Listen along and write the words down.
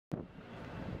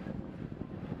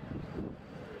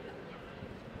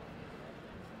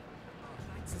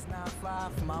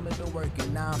Mama been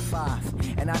working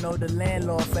 9-5, and I know the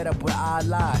landlord fed up with our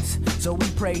lies. So we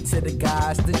pray to the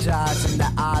guys, the jobs, and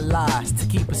the allies to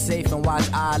keep us safe and watch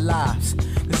our lives.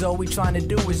 Cause all we trying to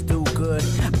do is do good.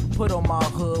 Put on my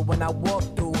hood when I walk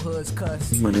through hoods,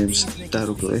 cause my name's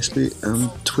Daryl Gillespie. I'm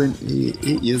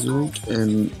 28 years old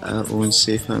and I own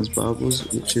Safe Hands Barbers,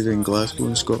 which is in Glasgow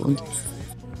in Scotland.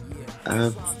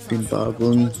 I've been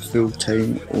barbering full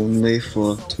time only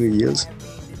for 2 years.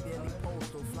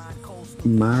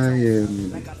 My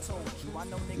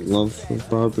love for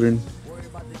barbering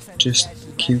just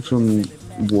came from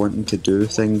wanting to do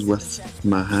things with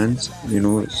my hands. You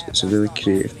know, it's a really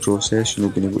creative process, you know,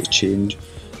 being able to change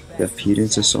the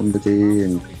appearance of somebody,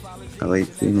 and I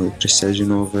like, you know, the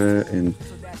precision of it, and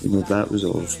you know, that was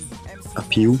of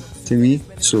appeal to me.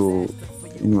 So,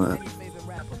 you know,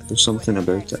 there's something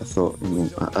about it. I thought, you know,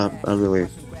 I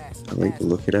like the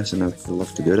look of this, and I'd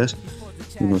love to do this.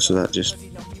 You know, so that just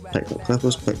picked up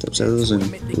clippers, picked up scissors, and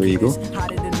away you go.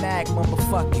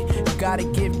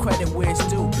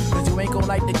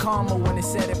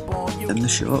 In the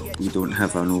shop, we don't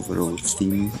have an overall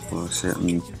theme or a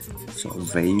certain sort of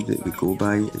vibe that we go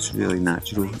by. It's really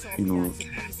natural, you know.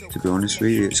 To be honest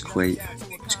with you, it's quite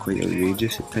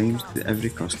outrageous at times. Every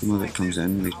customer that comes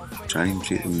in, we try and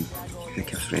treat them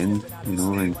like a friend, you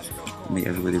know, and make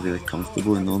everybody really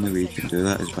comfortable, and the only way you can do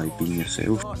that is by being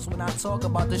yourself. The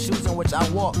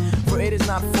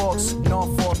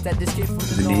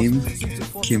name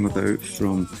came about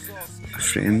from a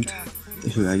friend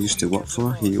who I used to work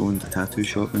for. He owned a tattoo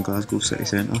shop in Glasgow city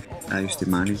centre. I used to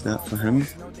manage that for him.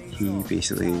 He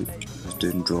basically was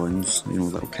doing drawings, you know,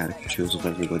 little caricatures of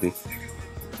everybody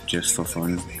just for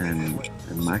fun, and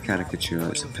in my caricature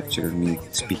it's a picture of me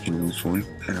speaking on the phone,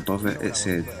 and above it it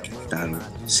said Daryl,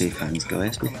 Safe Hands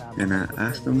Gillespie. And I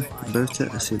asked them about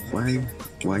it. I said,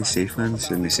 why Safe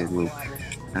Hands? And they said, well,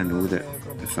 I know that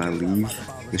if I leave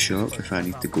the shop, if I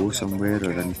need to go somewhere,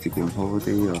 or I need to go on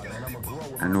holiday, or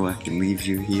I know I can leave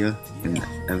you here and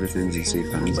everything's in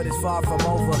safe hands. But it's far from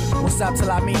over. Won't stop till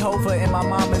I meet Hover and my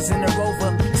mama's in the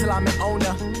rover, till I'm an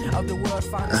owner of the world.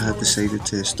 I had decided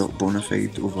to stop Bona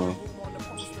Fide over,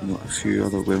 you know, a few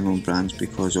other well-known brands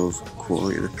because of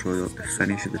quality of the product, the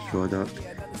finish of the product,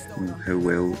 you know, how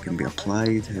well it can be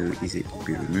applied, how easy it can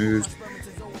be removed.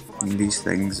 And these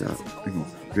things are, you know,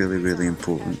 really, really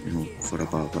important, you know, for a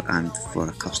barber and for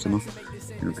a customer.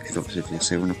 You know, because obviously if you're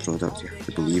selling a product, you have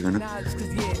to believe in it.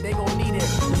 They gon' need it.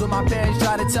 So my parents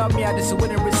tried to tell me I just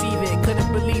wouldn't receive it,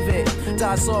 couldn't believe it. Till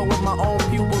I saw it with my own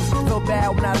pupils. Felt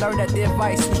bad when I learned that the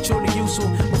advice was truly useful.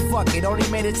 But fuck it, only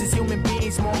made us as human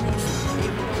beings more useful.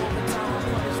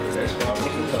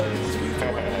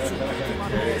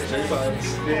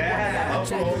 Yeah,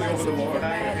 shit,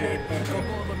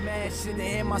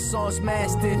 and my songs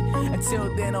mastered.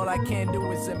 Until then, all I can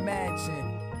do is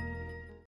imagine.